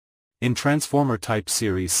In Transformer Type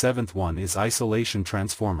Series 7th one is Isolation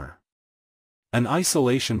Transformer. An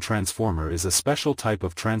isolation transformer is a special type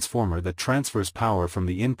of transformer that transfers power from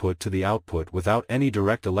the input to the output without any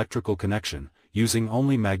direct electrical connection, using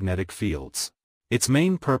only magnetic fields. Its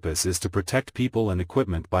main purpose is to protect people and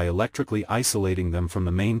equipment by electrically isolating them from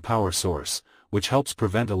the main power source, which helps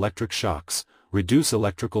prevent electric shocks, reduce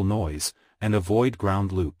electrical noise, and avoid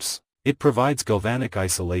ground loops. It provides galvanic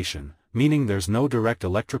isolation, meaning there's no direct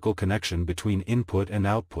electrical connection between input and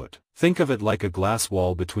output. Think of it like a glass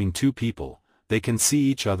wall between two people. They can see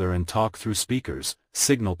each other and talk through speakers,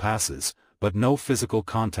 signal passes, but no physical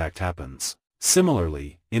contact happens.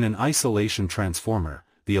 Similarly, in an isolation transformer,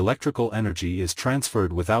 the electrical energy is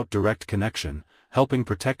transferred without direct connection, helping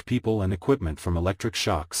protect people and equipment from electric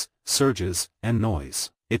shocks, surges, and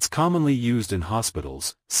noise. It's commonly used in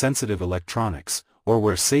hospitals, sensitive electronics, or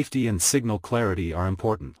where safety and signal clarity are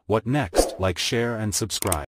important. What next? Like, share and subscribe.